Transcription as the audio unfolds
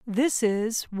This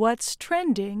is what's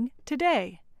trending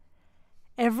today.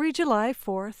 Every July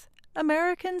 4th,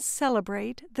 Americans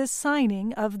celebrate the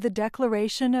signing of the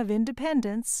Declaration of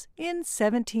Independence in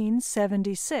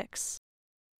 1776.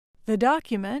 The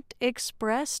document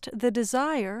expressed the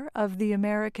desire of the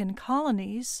American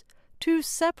colonies to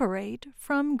separate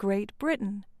from Great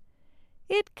Britain.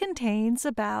 It contains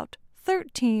about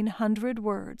 1,300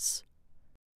 words.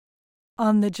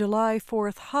 On the July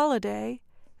 4th holiday,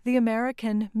 the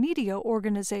American media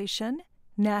organization,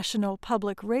 National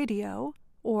Public Radio,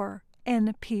 or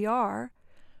NPR,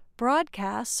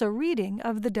 broadcasts a reading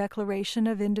of the Declaration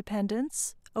of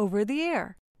Independence over the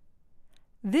air.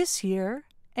 This year,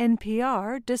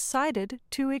 NPR decided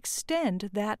to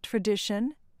extend that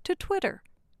tradition to Twitter.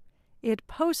 It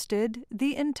posted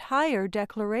the entire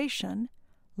declaration,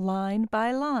 line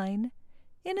by line,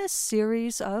 in a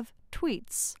series of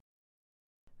tweets.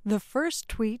 The first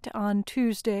tweet on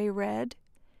Tuesday read,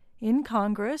 "In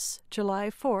Congress,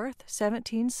 July 4th,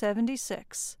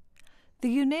 1776, the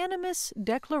unanimous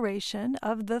declaration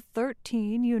of the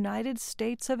 13 United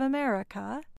States of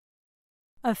America."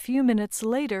 A few minutes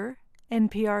later,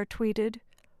 NPR tweeted,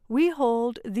 "We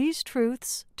hold these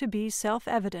truths to be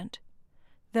self-evident,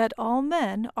 that all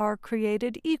men are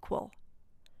created equal."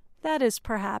 That is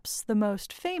perhaps the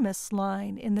most famous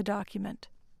line in the document.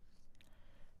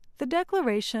 The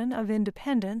Declaration of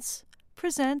Independence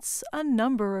presents a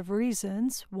number of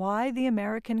reasons why the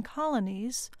American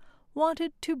colonies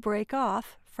wanted to break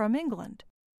off from England.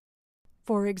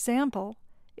 For example,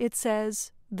 it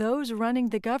says those running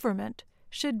the government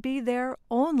should be there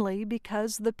only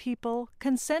because the people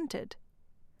consented.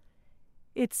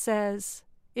 It says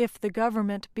if the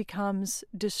government becomes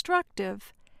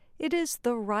destructive, it is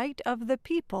the right of the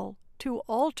people to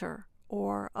alter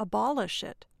or abolish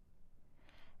it.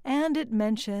 And it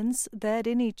mentions that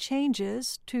any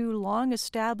changes to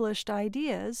long-established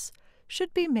ideas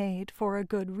should be made for a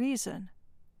good reason.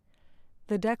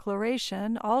 The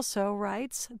Declaration also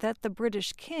writes that the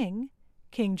British king,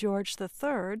 King George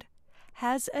III,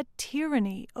 has a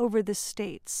tyranny over the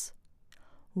states.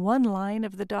 One line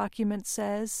of the document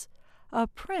says, "A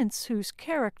prince whose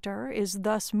character is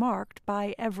thus marked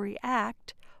by every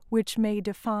act which may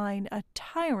define a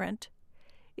tyrant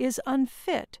is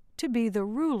unfit to be the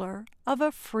ruler of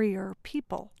a freer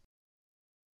people."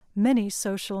 Many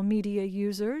social media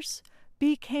users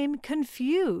became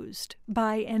confused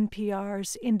by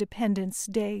NPR's Independence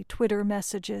Day Twitter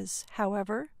messages,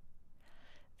 however.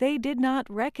 They did not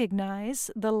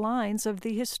recognize the lines of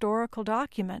the historical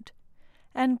document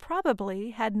and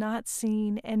probably had not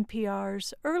seen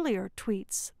NPR's earlier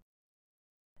tweets.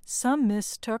 Some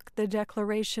mistook the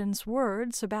Declaration's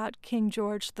words about King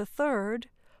George III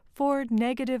for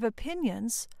negative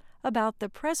opinions about the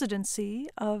presidency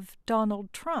of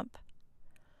Donald Trump.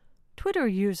 Twitter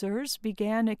users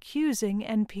began accusing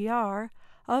NPR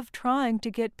of trying to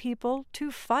get people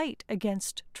to fight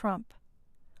against Trump.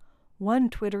 One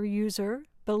Twitter user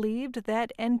believed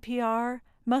that NPR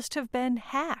must have been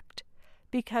hacked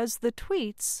because the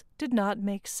tweets did not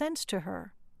make sense to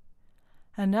her.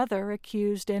 Another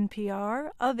accused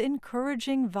NPR of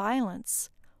encouraging violence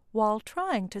while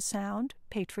trying to sound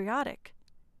patriotic.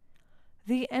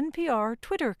 The NPR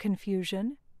Twitter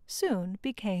confusion soon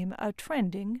became a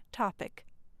trending topic.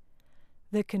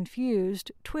 The confused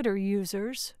Twitter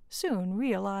users soon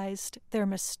realized their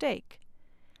mistake.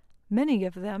 Many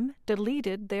of them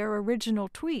deleted their original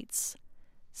tweets.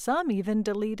 Some even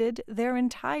deleted their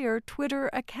entire Twitter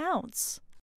accounts.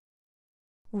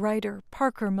 Writer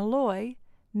Parker Malloy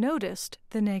noticed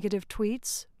the negative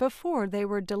tweets before they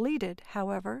were deleted,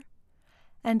 however,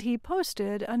 and he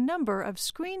posted a number of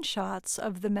screenshots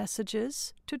of the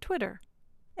messages to Twitter.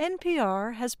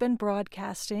 NPR has been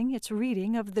broadcasting its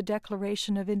reading of the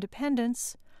Declaration of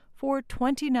Independence for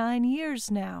 29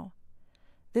 years now.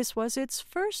 This was its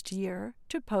first year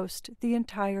to post the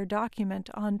entire document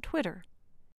on Twitter.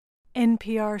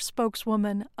 NPR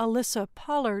spokeswoman Alyssa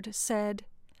Pollard said,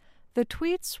 "The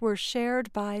tweets were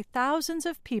shared by thousands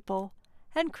of people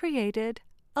and created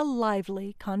a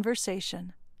lively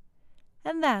conversation."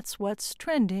 And that's what's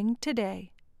trending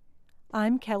today.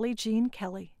 I'm Kelly Jean Kelly.